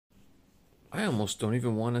I almost don't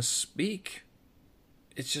even want to speak.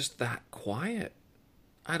 It's just that quiet.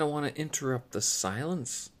 I don't want to interrupt the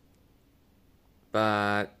silence.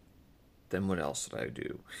 But then what else did I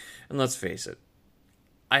do? And let's face it,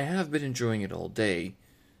 I have been enjoying it all day,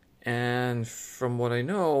 and from what I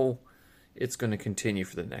know, it's going to continue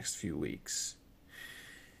for the next few weeks.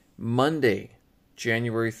 Monday,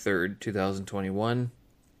 January 3rd, 2021.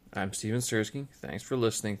 I'm Steven Sersky. Thanks for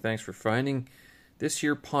listening. Thanks for finding this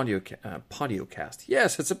here Podiocast.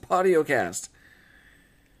 Yes, it's a Podiocast.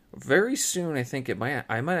 Very soon,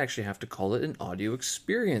 I might actually have to call it an audio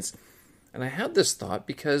experience. And I had this thought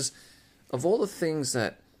because of all the things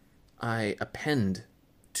that I append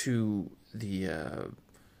to the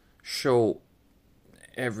show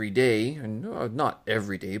every day, and not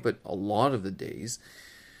every day, but a lot of the days,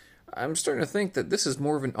 I'm starting to think that this is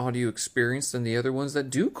more of an audio experience than the other ones that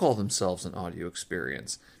do call themselves an audio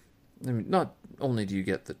experience. I mean, not only do you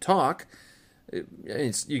get the talk,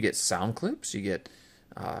 you get sound clips, you get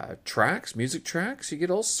tracks, music tracks, you get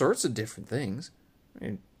all sorts of different things. I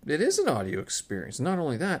mean, it is an audio experience. Not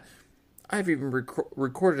only that, I've even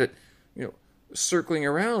recorded it, circling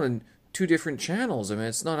around in two different channels. I mean,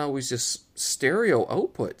 it's not always just stereo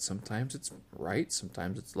output. Sometimes it's right,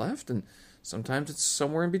 sometimes it's left, and sometimes it's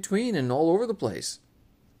somewhere in between and all over the place.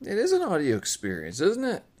 It is an audio experience, isn't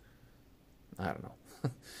it? I don't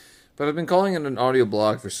know. But I've been calling it an audio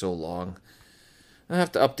blog for so long. I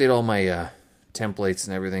have to update all my templates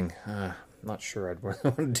and everything. Not sure I'd want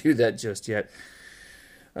to do that just yet.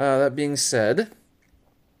 That being said,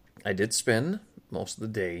 I did spend most of the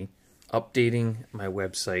day updating my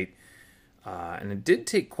website. And it did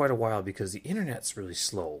take quite a while because the internet's really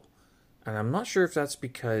slow. And I'm not sure if that's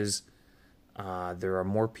because there are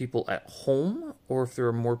more people at home or if there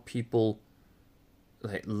are more people,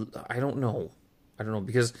 I don't know.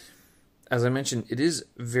 Because, as I mentioned, it is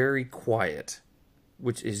very quiet,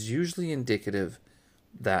 which is usually indicative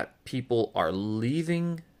that people are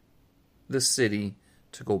leaving the city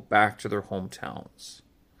to go back to their hometowns.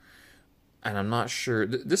 And I'm not sure.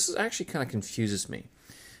 This is actually kind of confuses me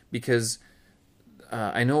because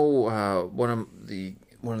I know one of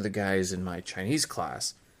the guys in my Chinese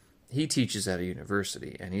class, he teaches at a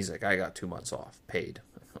university, and he's like, I got 2 months off, paid.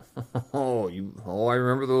 I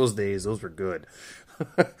remember those days. Those were good.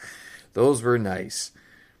 Those were nice.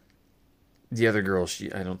 The other girl,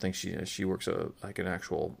 I don't think she works like an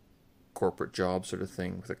actual corporate job sort of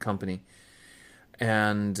thing with a company,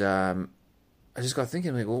 and I just got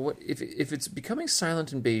thinking, like, well, what if it's becoming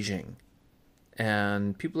silent in Beijing,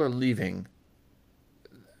 and people are leaving?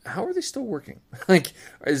 How are they still working? Like,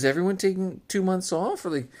 is everyone taking 2 months off,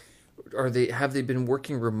 or have they been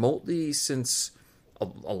working remotely since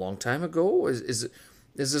a long time ago? Is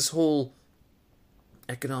this whole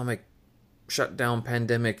economic shutdown,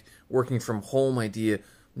 pandemic, working from home idea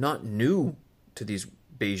not new to these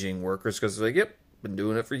Beijing workers? Because they're like, yep, been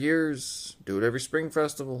doing it for years. Do it every spring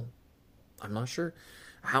festival. I'm not sure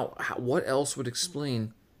how what else would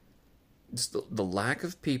explain just the lack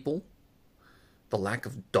of people, the lack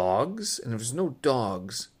of dogs. And if there's no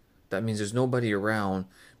dogs, that means there's nobody around,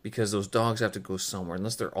 because those dogs have to go somewhere,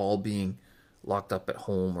 unless they're all being locked up at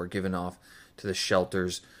home or given off to the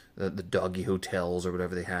shelters, the doggy hotels or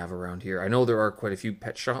whatever they have around here. I know there are quite a few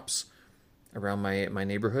pet shops around my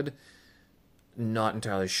neighborhood. Not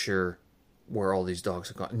entirely sure where all these dogs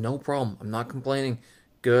have gone. No problem. I'm not complaining.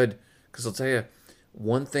 Good. Because I'll tell you,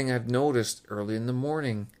 one thing I've noticed early in the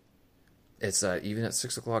morning, it's even at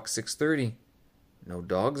 6 o'clock, 6:30, no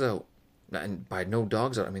dogs out. And by no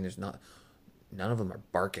dogs out, I mean none of them are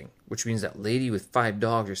barking, which means that lady with 5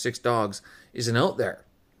 dogs or 6 dogs isn't out there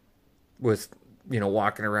with,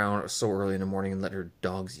 walking around so early in the morning and letting her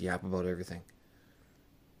dogs yap about everything.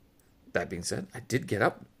 That being said, I did get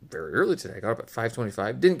up very early today. I got up at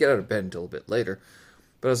 5:25. Didn't get out of bed until a bit later.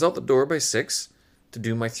 But I was out the door by 6 to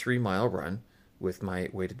do my 3-mile run with my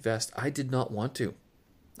weighted vest. I did not want to.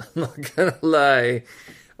 I'm not going to lie.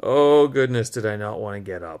 Oh, goodness, did I not want to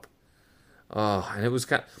get up. Oh, and it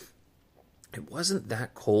wasn't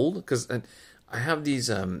that cold, because I have these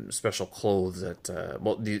special clothes that,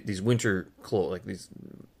 these winter clothes, like these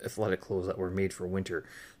athletic clothes that were made for winter.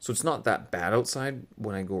 So it's not that bad outside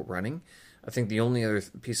when I go running. I think the only other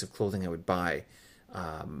piece of clothing I would buy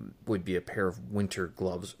would be a pair of winter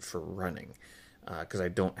gloves for running, because I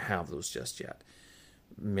don't have those just yet.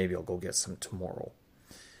 Maybe I'll go get some tomorrow.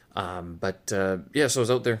 So I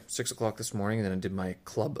was out there 6 o'clock this morning, and then I did my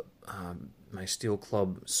club, my steel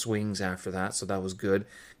club swings after that, so that was good.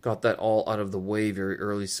 Got that all out of the way very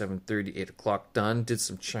early, 7:30, 8 o'clock done. Did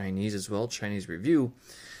some Chinese as well, Chinese review.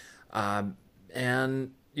 And,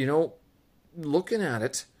 looking at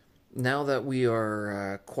it, now that we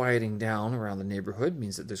are quieting down around the neighborhood,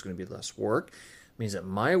 means that there's going to be less work. Means that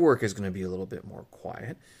my work is going to be a little bit more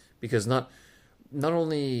quiet, because not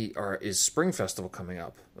only is Spring Festival coming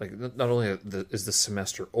up, like not only is the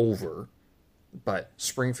semester over, but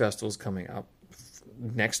Spring Festival is coming up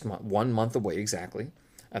next month, 1 month away exactly.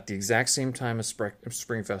 At the exact same time as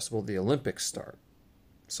Spring Festival, the Olympics start.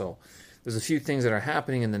 So there's a few things that are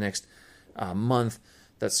happening in the next month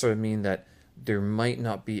that sort of mean that I might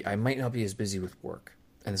not be as busy with work.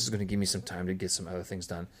 And this is going to give me some time to get some other things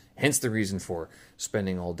done. Hence the reason for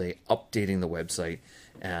spending all day updating the website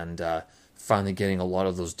and finally getting a lot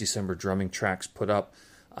of those December drumming tracks put up.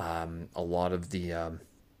 A lot of the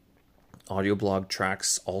audio blog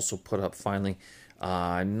tracks also put up finally.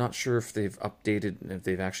 I'm not sure if they've updated, if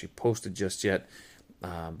they've actually posted just yet,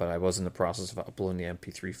 but I was in the process of uploading the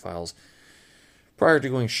MP3 files prior to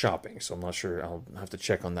going shopping, so I'm not sure. I'll have to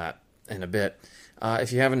check on that in a bit.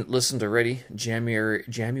 If you haven't listened already,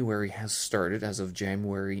 January has started as of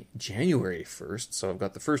January 1st, so I've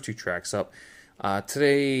got the first 2 tracks up.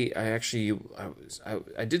 Today,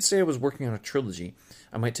 I did say I was working on a trilogy.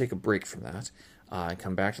 I might take a break from that and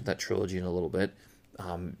come back to that trilogy in a little bit,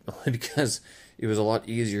 because it was a lot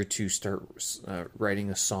easier to start writing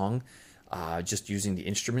a song just using the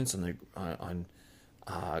instruments on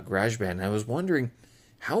GarageBand. And I was wondering,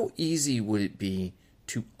 how easy would it be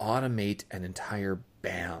to automate an entire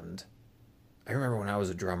band? I remember when I was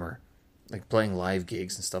a drummer, like playing live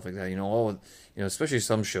gigs and stuff like that. Especially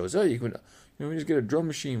some shows. Oh, you can, we just get a drum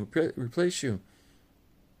machine replace you.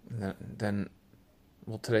 And then,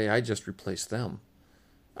 well, today I just replaced them.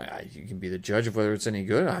 You can be the judge of whether it's any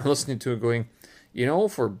good. I'm listening to it going,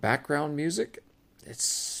 for background music,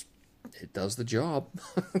 it does the job,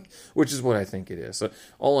 which is what I think it is. So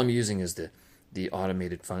all I'm using is the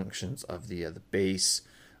automated functions of the bass,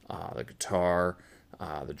 the guitar,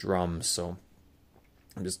 the drums. So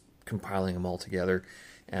I'm just compiling them all together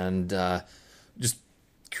and just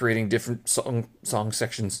creating different song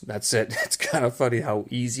sections. That's it. It's kind of funny how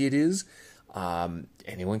easy it is.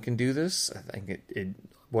 Anyone can do this. I think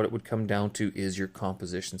what it would come down to is your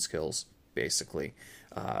composition skills, basically.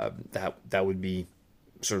 That would be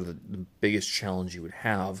sort of the biggest challenge you would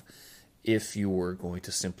have if you were going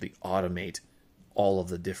to simply automate all of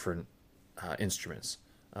the different instruments,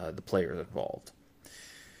 the players involved.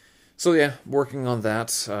 So yeah, working on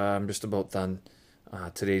that. I'm just about done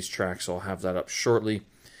today's track, so I'll have that up shortly.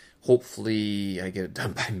 Hopefully I get it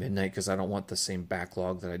done by midnight, because I don't want the same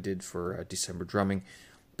backlog that I did for December drumming.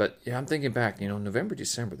 But yeah, I'm thinking back, November,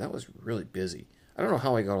 December, that was really busy. I don't know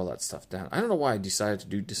how I got all that stuff down. I don't know why I decided to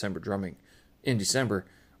do December drumming in December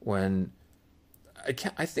when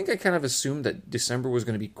I think I kind of assumed that December was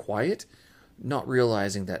going to be quiet, not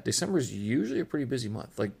realizing that December is usually a pretty busy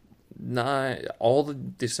month. Like, not all the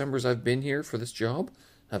Decembers I've been here for this job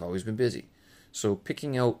have always been busy. So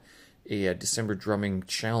picking out a December drumming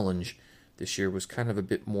challenge this year was kind of a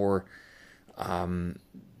bit more,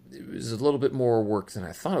 it was a little bit more work than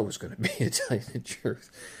I thought it was going to be, to tell you the truth.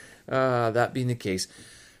 That being the case,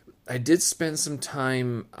 I did spend some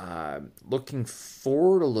time looking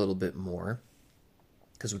forward a little bit more,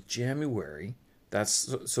 because with January,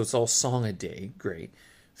 so it's all song a day, great.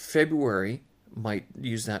 February, might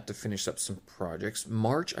use that to finish up some projects.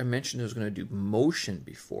 March, I mentioned I was going to do motion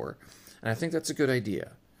before, and I think that's a good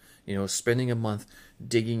idea. Spending a month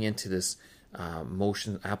digging into this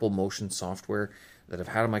Apple Motion software that I've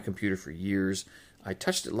had on my computer for years. I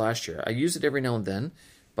touched it last year. I use it every now and then,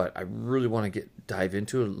 but I really want to dive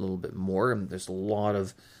into it a little bit more. And there's a lot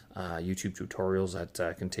of YouTube tutorials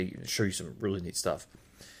that can show you some really neat stuff.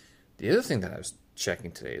 The other thing that I was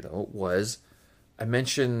checking today, though, was I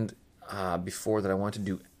mentioned before that I want to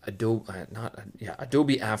do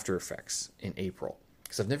Adobe After Effects in April,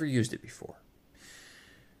 because I've never used it before.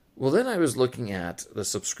 Well, then I was looking at the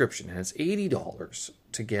subscription, and it's $80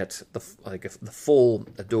 to get the full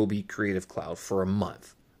Adobe Creative Cloud for a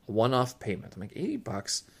month, a one-off payment. I'm like,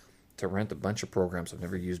 $80 to rent a bunch of programs I've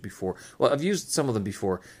never used before. Well, I've used some of them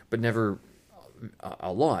before, but never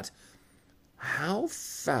a lot. How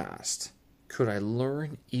fast could I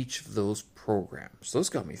learn each of those programs? Those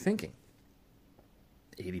got me thinking.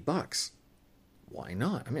 $80. Why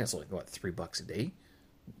not? I mean, it's only, $3 a day?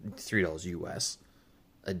 $3 US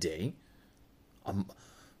a day.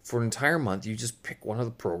 For an entire month, you just pick one of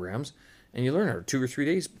the programs and you learn it, or 2 or 3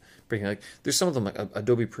 days. There's some of them, like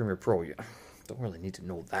Adobe Premiere Pro. You don't really need to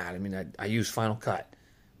know that. I mean, I use Final Cut.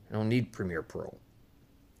 I don't need Premiere Pro.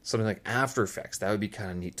 Something like After Effects, that would be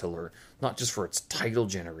kind of neat to learn. Not just for its title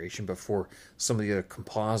generation, but for some of the other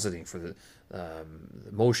compositing, for the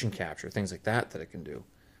motion capture, things like that it can do.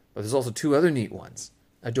 But there's also 2 other neat ones.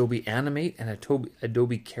 Adobe Animate, and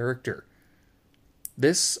Adobe Character.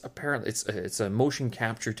 This apparently it's a motion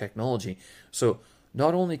capture technology. So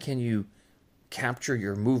not only can you capture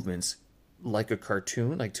your movements like a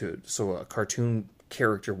cartoon, so a cartoon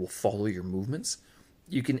character will follow your movements,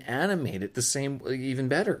 you can animate it the same, even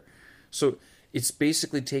better. So it's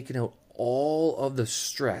basically taken out all of the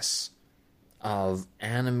stress of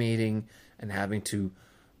animating and having to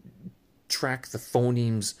track the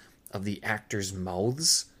phonemes of the actors'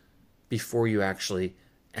 mouths before you actually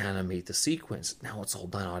animate the sequence. Now it's all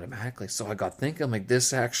done automatically. So I got thinking, I'm like,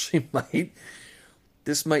 this actually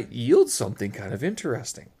might yield something kind of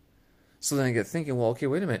interesting. So then I get thinking, well, okay,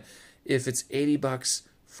 wait a minute. If it's $80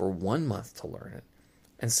 for 1 month to learn it,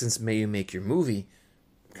 and since May You Make Your Movie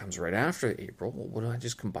comes right after April, well, why don't I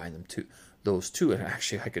just combine those two? And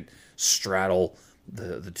actually I could straddle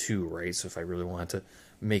the two, right? So if I really wanted to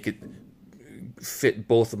make it fit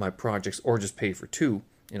both of my projects, or just pay for two,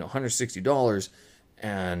 $160,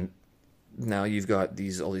 and now you've got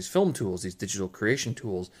all these film tools, these digital creation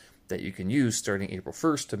tools that you can use starting April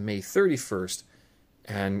 1st to May 31st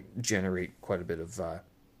and generate quite a bit of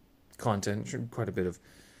content, quite a bit of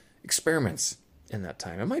experiments in that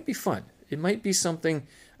time. It might be fun. It might be something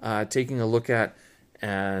taking a look at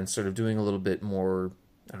and sort of doing a little bit more,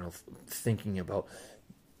 I don't know, thinking about.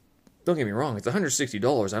 Don't get me wrong, it's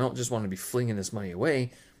 $160. I don't just want to be flinging this money away.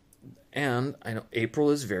 And I know April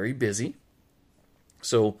is very busy.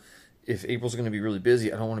 So if April's going to be really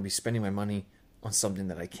busy, I don't want to be spending my money on something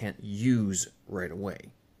that I can't use right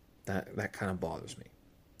away. That kind of bothers me.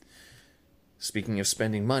 Speaking of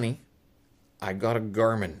spending money, I got a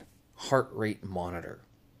Garmin heart rate monitor.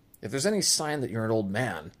 If there's any sign that you're an old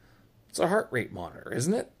man, it's a heart rate monitor,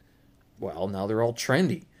 isn't it? Well, now they're all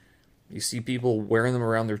trendy. You see people wearing them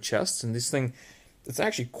around their chests, and this thing, it's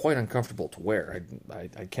actually quite uncomfortable to wear.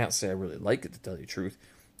 I can't say I really like it, to tell you the truth,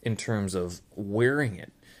 in terms of wearing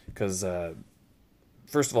it. Because,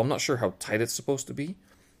 first of all, I'm not sure how tight it's supposed to be.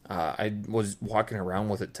 I was walking around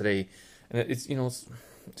with it today, and it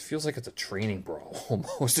feels like it's a training bra,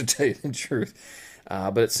 almost, to tell you the truth.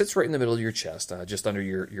 But it sits right in the middle of your chest, just under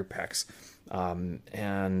your pecs.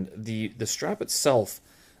 And the strap itself,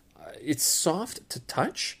 it's soft to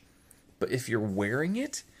touch, but if you're wearing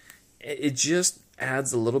it, it just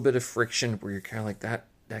adds a little bit of friction where you're kind of like,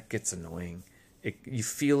 that gets annoying. You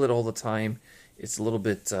feel it all the time. It's a little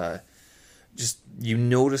bit, just, you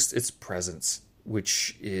notice its presence,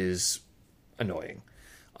 which is annoying,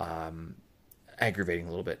 aggravating a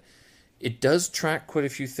little bit. It does track quite a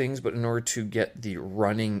few things, but in order to get the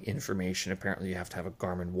running information, apparently you have to have a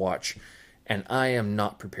Garmin watch. And I am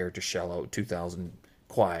not prepared to shell out 2,000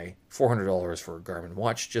 Kwai, $400 for a Garmin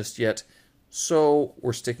watch just yet. So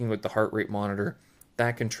we're sticking with the heart rate monitor.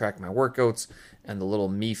 That can track my workouts, and the little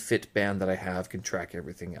Mi Fit band that I have can track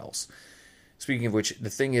everything else. Speaking of which, the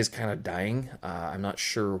thing is kind of dying. I'm not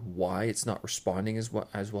sure why it's not responding as well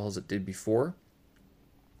as it did before.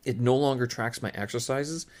 It no longer tracks my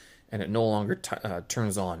exercises, and it no longer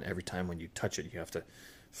turns on every time when you touch it. You have to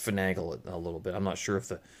finagle it a little bit. I'm not sure if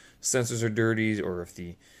the sensors are dirty or if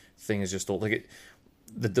the thing is just old.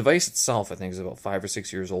 The device itself, I think, is about 5 or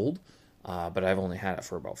 6 years old, but I've only had it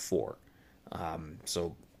for about 4.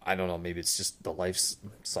 So I don't know. Maybe it's just the life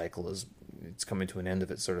cycle it's coming to an end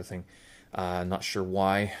of it, sort of thing. Not sure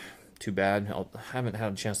why. Too bad. I haven't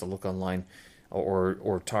had a chance to look online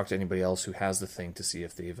or talk to anybody else who has the thing to see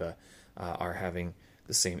if they've are having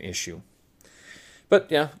the same issue. But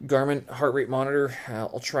yeah, Garmin heart rate monitor.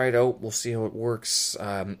 I'll try it out. We'll see how it works.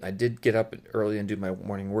 I did get up early and do my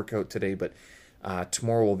morning workout today, but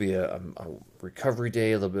tomorrow will be a recovery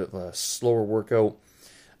day, a little bit of a slower workout.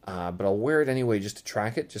 But I'll wear it anyway just to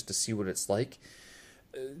track it, just to see what it's like.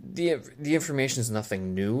 The information is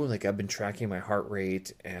nothing new. Like, I've been tracking my heart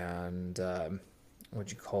rate and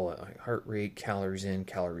like heart rate, calories in,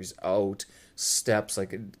 calories out, steps.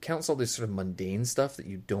 Like, it counts all this sort of mundane stuff that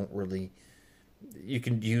you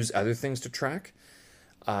can use other things to track.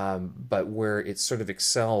 But where it sort of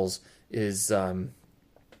excels is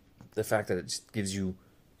the fact that it just gives you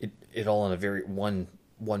it all in a very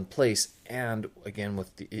one place. And again,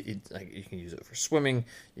 with like, you can use it for swimming,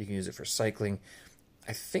 you can use it for cycling.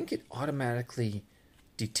 I think it automatically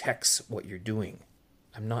detects what you're doing.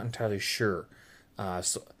 I'm not entirely sure.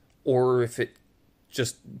 Or if it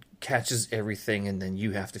just catches everything and then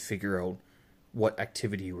you have to figure out what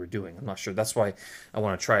activity you were doing. I'm not sure. That's why I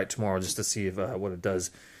want to try it tomorrow, just to see what it does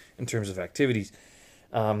in terms of activities.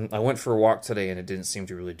 I went for a walk today and it didn't seem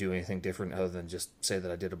to really do anything different other than just say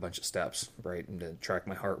that I did a bunch of steps, right? And to track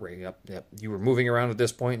my heart rate. Yep. You were moving around at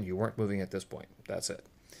this point and you weren't moving at this point. That's it.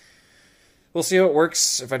 We'll see how it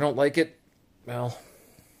works. If I don't like it, well,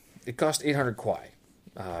 it cost 800 kwai,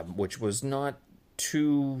 which was not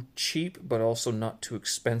too cheap, but also not too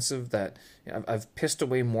expensive. That I've pissed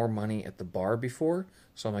away more money at the bar before,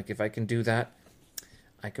 so I'm like, if I can do that,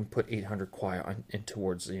 I can put 800 kwai on in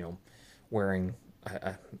towards wearing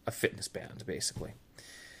a fitness band, basically.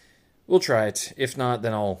 We'll try it. If not,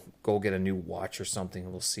 then I'll go get a new watch or something,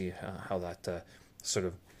 and we'll see how that sort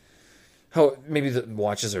of how maybe the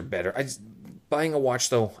watches are better. Buying a watch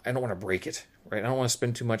though, I don't want to break it, right? I don't want to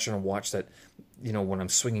spend too much on a watch that, when I'm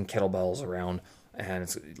swinging kettlebells around and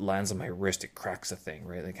it lands on my wrist, it cracks the thing,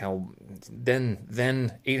 right? Like how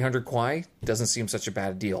then 800 kwai doesn't seem such a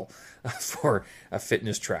bad deal for a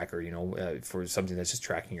fitness tracker, for something that's just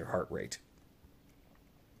tracking your heart rate.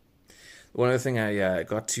 One other thing I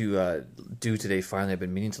got to do today, finally, I've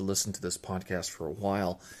been meaning to listen to this podcast for a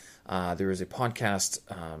while. There is a podcast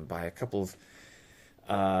by a couple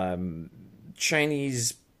of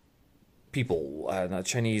Chinese people, not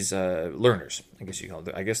Chinese learners, I guess you call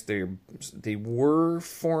it. I guess they were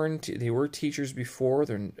they were teachers before.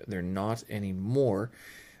 They're not anymore.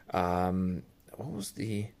 What was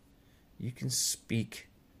the You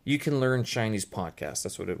Can Learn Chinese podcast?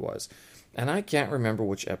 That's what it was. And I can't remember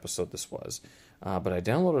which episode this was, but I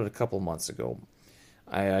downloaded it a couple months ago.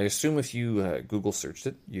 I assume if you Google searched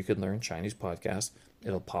it, You Can Learn Chinese podcast,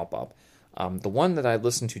 it'll pop up. The one that I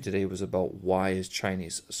listened to today was about why is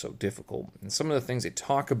Chinese so difficult, and some of the things they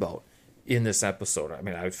talk about in this episode. I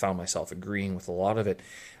mean, I found myself agreeing with a lot of it.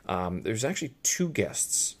 There's actually two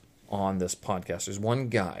guests on this podcast. There's one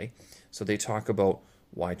guy, so they talk about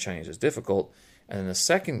why Chinese is difficult, and then the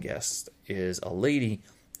second guest is a lady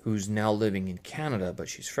who's now living in Canada, but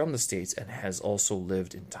she's from the States and has also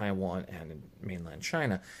lived in Taiwan and in mainland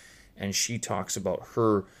China. And she talks about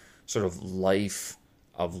her sort of life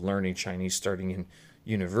of learning Chinese starting in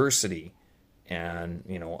university and,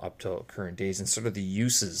 up to current days, and sort of the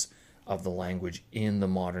uses of the language in the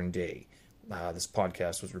modern day. This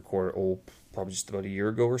podcast was recorded, probably just about a year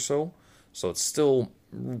ago or so. So it's still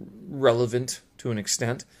relevant to an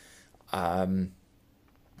extent. One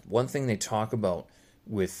thing they talk about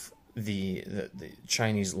with the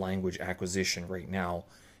Chinese language acquisition right now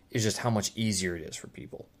is just how much easier it is for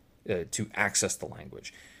people to access the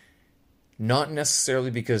language. Not necessarily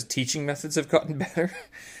because teaching methods have gotten better,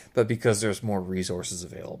 but because there's more resources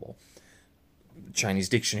available. Chinese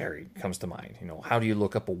dictionary comes to mind. How do you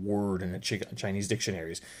look up a word in a Chinese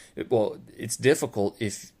dictionaries? Well, it's difficult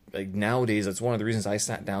if, nowadays, that's one of the reasons I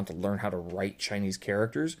sat down to learn how to write Chinese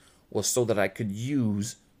characters, was so that I could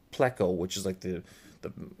use Pleco, which is like the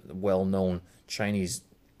well-known Chinese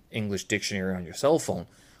English dictionary on your cell phone.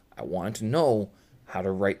 I wanted to know how to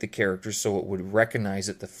write the characters so it would recognize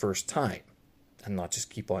it the first time and not just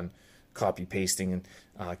keep on copy-pasting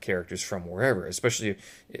characters from wherever. Especially,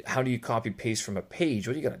 how do you copy-paste from a page?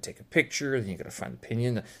 Well, you got to take a picture, then you got to find the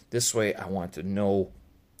opinion. This way, I want to know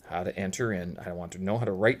how to enter in. I want to know how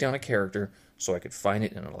to write down a character so I could find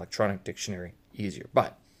it in an electronic dictionary easier.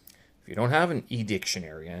 But if you don't have an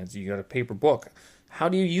e-dictionary and you got a paper book, how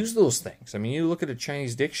do you use those things? I mean, you look at a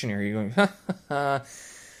Chinese dictionary, you're going,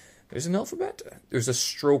 there's an alphabet, there's a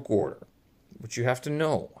stroke order, which you have to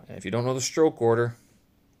know. And if you don't know the stroke order,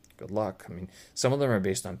 good luck. I mean, some of them are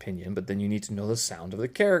based on pinyin, but then you need to know the sound of the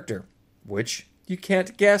character, which you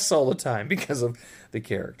can't guess all the time because of the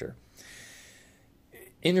character.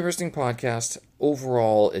 Interesting podcast.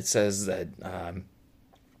 Overall, it says that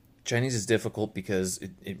Chinese is difficult because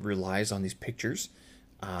it relies on these pictures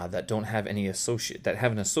that don't have that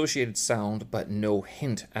have an associated sound but no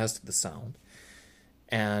hint as to the sound.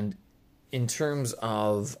 And in terms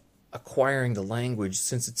of acquiring the language,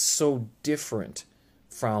 since it's so different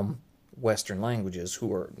from Western languages,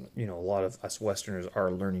 who are, a lot of us Westerners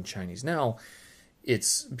are learning Chinese now,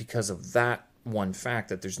 it's because of that one fact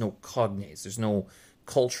that there's no cognates, there's no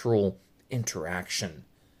cultural interaction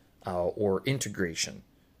or integration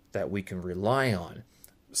that we can rely on.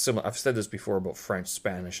 I've said this before about French,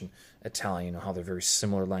 Spanish, and Italian, how they're very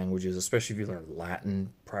similar languages, especially if you learned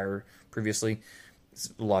Latin previously.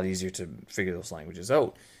 It's a lot easier to figure those languages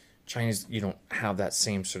out. Chinese, you don't have that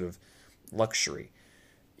same sort of luxury.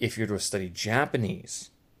 If you were to study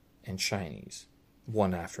Japanese and Chinese,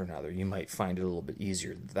 one after another, you might find it a little bit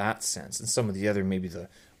easier in that sense. And some of the other, maybe the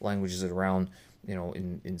languages that are around,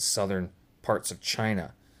 in southern parts of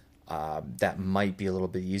China, that might be a little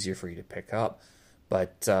bit easier for you to pick up.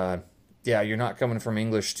 But you're not coming from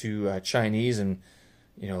English to Chinese and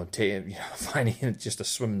finding it just a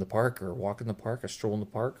swim in the park or a walk in the park, a stroll in the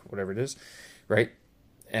park, whatever it is, right?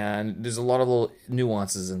 And there's a lot of little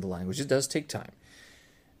nuances in the language. It does take time.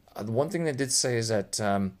 The one thing they did say is that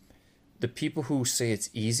the people who say it's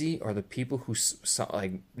easy are the people who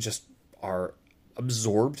like just are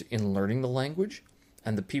absorbed in learning the language,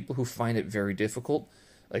 and the people who find it very difficult,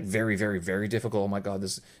 like very, very, very difficult. Oh my God,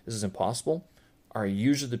 this is impossible. Are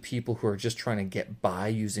usually the people who are just trying to get by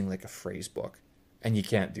using like a phrase book, and you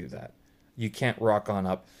can't do that. You can't rock on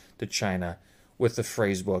up to China with the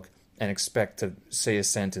phrase book and expect to say a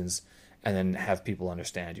sentence and then have people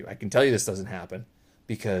understand you. I can tell you this doesn't happen,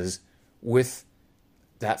 because with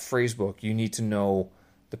that phrase book, you need to know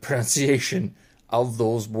the pronunciation of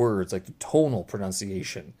those words, like the tonal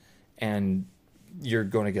pronunciation, and you're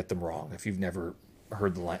going to get them wrong if you've never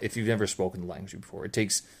heard if you've never spoken the language before. It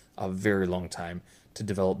takes a very long time to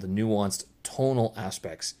develop the nuanced tonal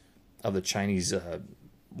aspects of the Chinese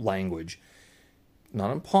language.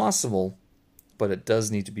 Not impossible, but it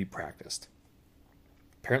does need to be practiced.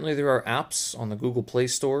 Apparently there are apps on the Google Play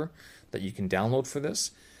Store that you can download for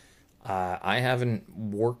this. I haven't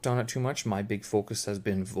worked on it too much. My big focus has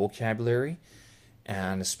been vocabulary,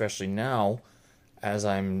 and especially now, as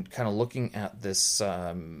I'm kind of looking at this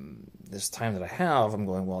this time that I have, I'm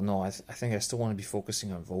going, well, no, I think I still want to be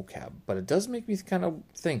focusing on vocab. But it does make me kind of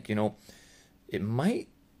think, it might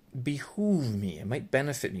behoove me, it might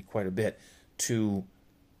benefit me quite a bit to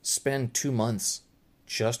spend 2 months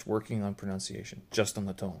just working on pronunciation, just on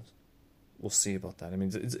the tones. We'll see about that. I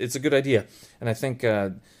mean, it's a good idea, and I think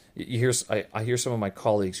I hear some of my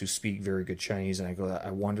colleagues who speak very good Chinese, and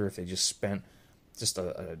I wonder if they just spent just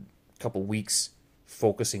a couple weeks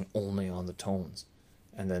focusing only on the tones,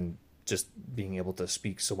 and then just being able to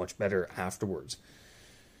speak so much better afterwards.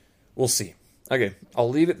 We'll see. Okay, I'll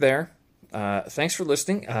leave it there. Thanks for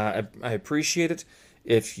listening. I appreciate it.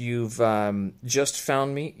 If you've just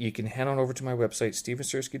found me, you can head on over to my website,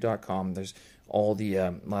 stevensersky.com. There's all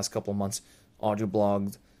the last couple of months audio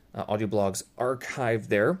blogs archived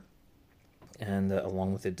there. And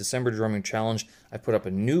along with the December Drumming Challenge, I put up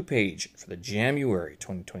a new page for the January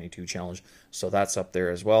 2022 challenge. So that's up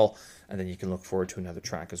there as well. And then you can look forward to another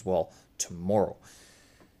track as well tomorrow.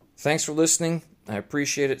 Thanks for listening. I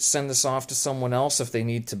appreciate it. Send this off to someone else if they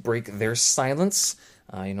need to break their silence.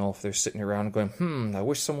 If they're sitting around going, I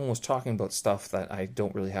wish someone was talking about stuff that I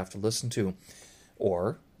don't really have to listen to.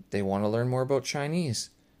 Or they want to learn more about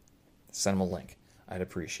Chinese. Send them a link. I'd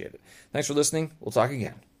appreciate it. Thanks for listening. We'll talk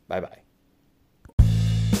again. Bye-bye.